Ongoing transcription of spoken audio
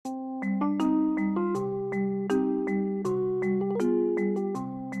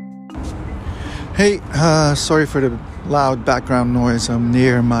Hey, sorry for the loud background noise. I'm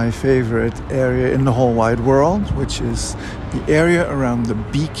near my favorite area in the whole wide world, which is the area around the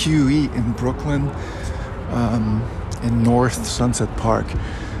BQE in Brooklyn, in North Sunset Park.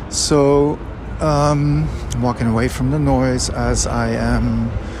 So, I'm walking away from the noise as I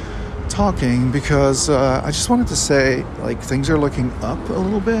am talking because I just wanted to say, things are looking up a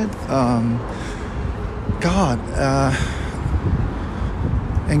little bit.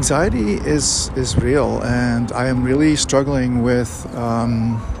 Anxiety is real, and I am really struggling with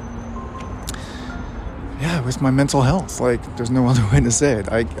my mental health. There's no other way to say it.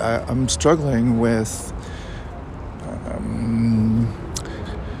 I'm struggling with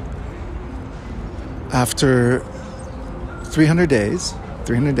after 300 days.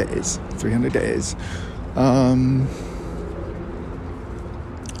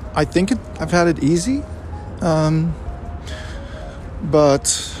 I think I've had it easy. But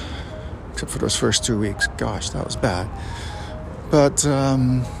except for those first 2 weeks, gosh, that was bad. But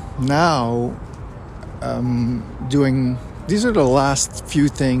now these are the last few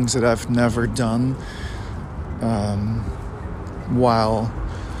things that I've never done while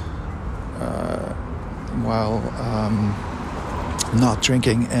not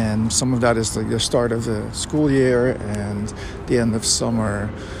drinking, and some of that is the start of the school year and the end of summer.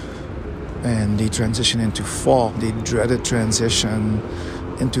 And the transition into fall, the dreaded transition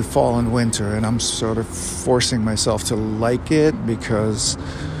into fall and winter. And I'm sort of forcing myself to like it because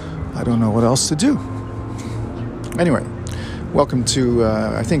I don't know what else to do. Anyway, welcome to,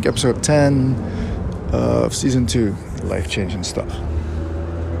 I think, episode 10 of season 2, Life-Changing Stuff.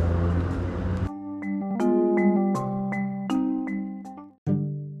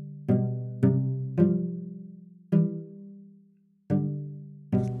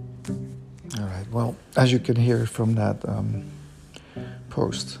 Well, as you can hear from that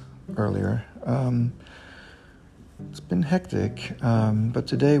post earlier, it's been hectic, but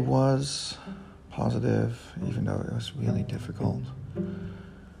today was positive, even though it was really difficult.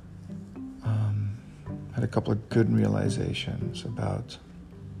 Had a couple of good realizations about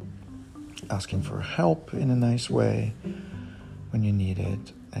asking for help in a nice way when you need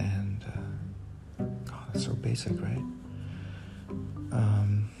it, and God, it's so basic, right?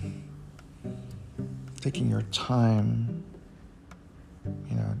 Taking your time,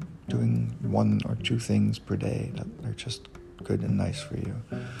 doing 1 or 2 things per day that are just good and nice for you,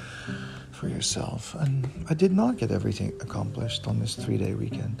 for yourself. And I did not get everything accomplished on this 3-day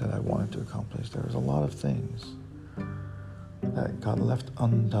weekend that I wanted to accomplish. There was a lot of things that got left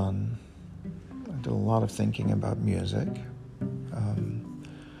undone. I did a lot of thinking about music.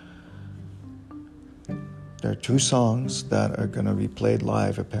 There are 2 songs that are going to be played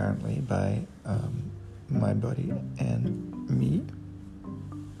live, apparently, by my buddy and me,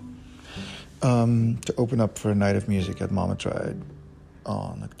 to open up for a night of music at Mama Tried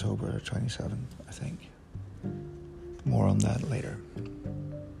on October 27th, I think. More on that later.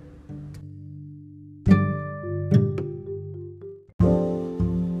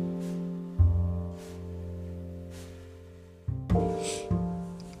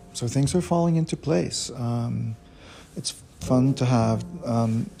 So things are falling into place. It's fun to have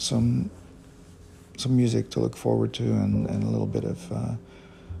some music to look forward to, and a little bit of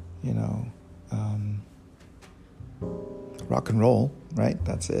rock and roll, right?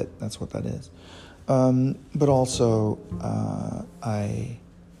 That's it. That's what that is. But also, I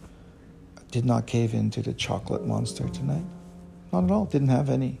did not cave into the chocolate monster tonight. Not at all. Didn't have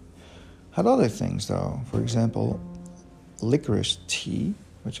any. Had other things though. For example, licorice tea,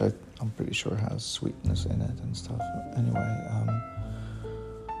 which I'm pretty sure has sweetness in it and stuff. Anyway,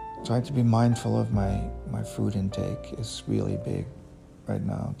 trying to be mindful of my food intake is really big right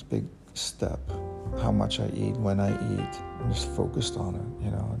now. It's a big step. How much I eat, when I eat. I'm just focused on it.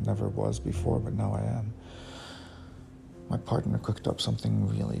 It never was before, but now I am. My partner cooked up something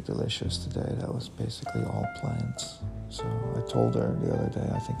really delicious today that was basically all plants. So I told her the other day,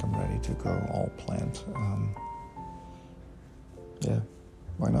 I think I'm ready to go all plant.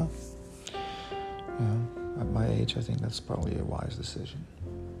 Why not? At my age, I think that's probably a wise decision.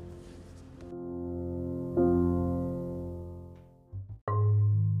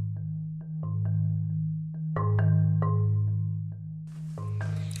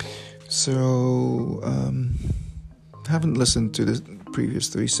 So, haven't listened to the previous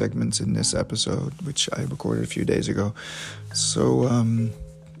 3 segments in this episode, which I recorded a few days ago. So, I'm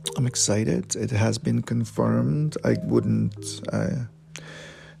excited. It has been confirmed. I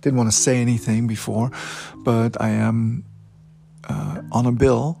didn't want to say anything before, but I am on a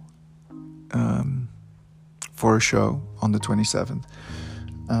bill for a show on the 27th.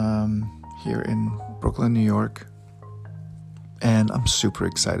 here in Brooklyn, New York. And I'm super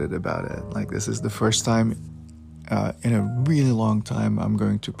excited about it. Like, this is the first time in a really long time I'm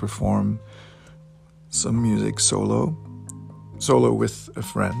going to perform some music solo with a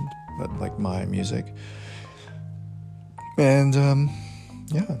friend, but like my music. And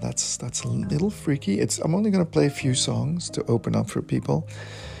that's a little freaky. I'm only going to play a few songs to open up for people.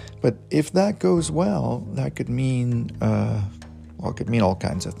 But if that goes well, that could mean, it could mean all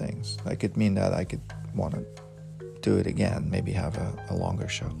kinds of things. That could mean that I could want to do it again, maybe have a longer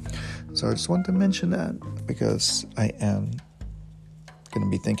show. So I just want to mention that because I am going to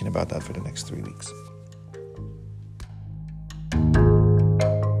be thinking about that for the next 3 weeks.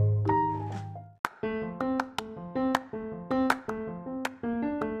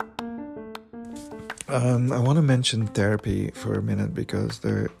 I want to mention therapy for a minute because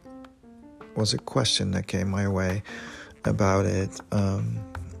there was a question that came my way about it.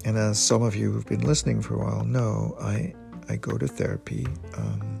 And as some of you who've been listening for a while know, I go to therapy,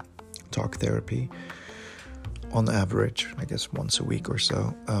 talk therapy, on average, I guess once a week or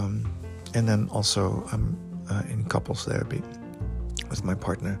so. And then also I'm in couples therapy with my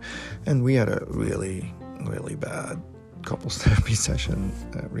partner. And we had a really, really bad couples therapy session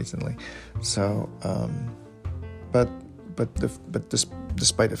recently. So,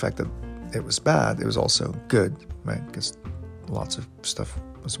 despite the fact that it was bad, it was also good, right? Because lots of stuff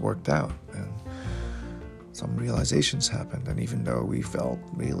was worked out and some realizations happened. And even though we felt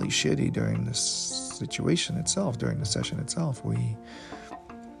really shitty during this situation itself, during the session itself, we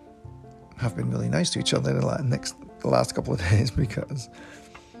have been really nice to each other the last couple of days because,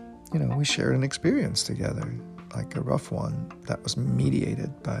 we shared an experience together, like a rough one that was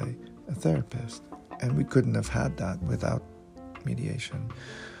mediated by a therapist. And we couldn't have had that without mediation.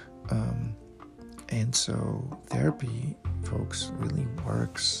 And so therapy, folks, really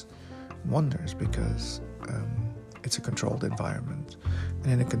works wonders because it's a controlled environment.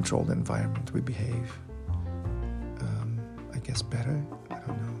 And in a controlled environment, we behave, I guess, better. I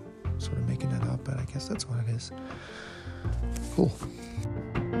don't know, sort of making that up, but I guess that's what it is. Cool.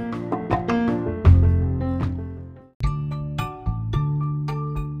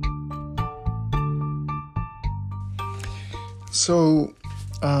 So,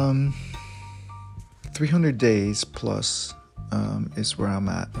 300 days plus is where I'm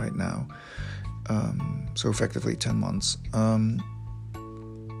at right now. So effectively 10 months. I'm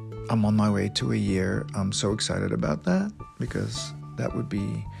on my way to a year. I'm so excited about that because that would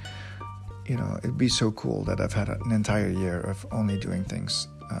be, it'd be so cool that I've had an entire year of only doing things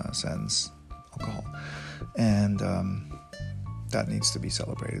sans alcohol. And that needs to be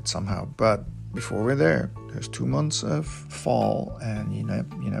celebrated somehow. But before we're there, there's 2 months of fall, and you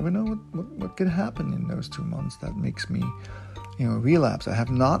never know what could happen in those 2 months that makes me, relapse. I have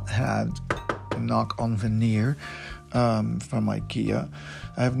not had a knock on veneer from IKEA.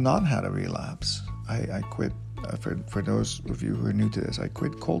 I have not had a relapse. I quit, for those of you who are new to this, I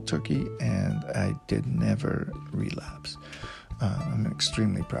quit cold turkey, and I did never relapse. I'm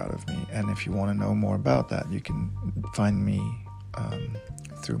extremely proud of me, and if you want to know more about that, you can find me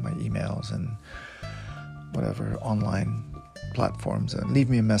through my emails and whatever online platforms, and leave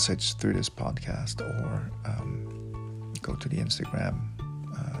me a message through this podcast, or go to the Instagram,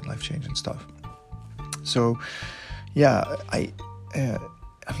 Life Changing Stuff. So I've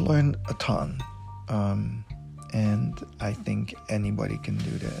learned a ton, and I think anybody can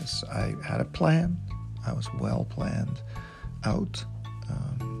do this. I had a plan. I was well planned out,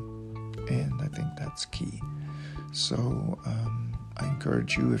 and I think that's key. So I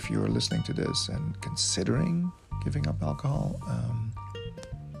encourage you, if you're listening to this and considering giving up alcohol,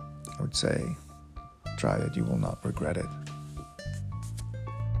 I would say try it. You will not regret it.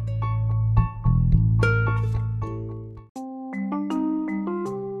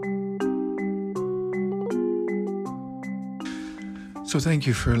 So thank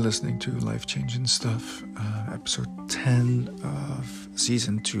you for listening to Life Changing Stuff, episode 10 of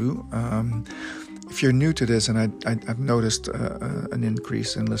season 2. If you're new to this, and I've noticed an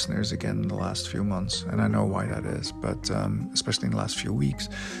increase in listeners again in the last few months, and I know why that is, but especially in the last few weeks.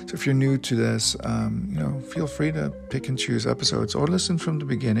 So if you're new to this, feel free to pick and choose episodes or listen from the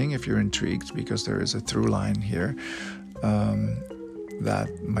beginning if you're intrigued, because there is a through line here that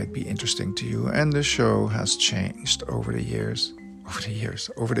might be interesting to you. And the show has changed over the year,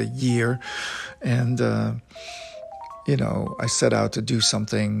 and I set out to do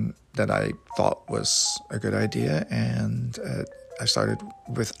something that I thought was a good idea, and I started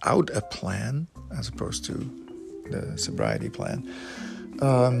without a plan as opposed to the sobriety plan.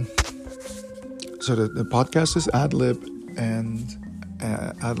 So the podcast is ad lib, and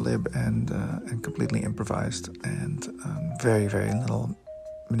ad lib and completely improvised, and very, very little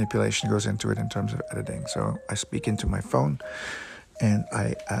manipulation goes into it in terms of editing. So I speak into my phone and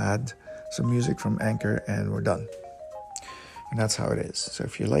I add some music from Anchor and we're done. And that's how it is. So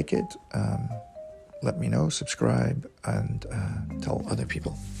if you like it, let me know, subscribe, and tell other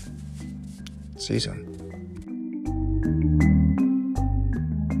people. See you soon.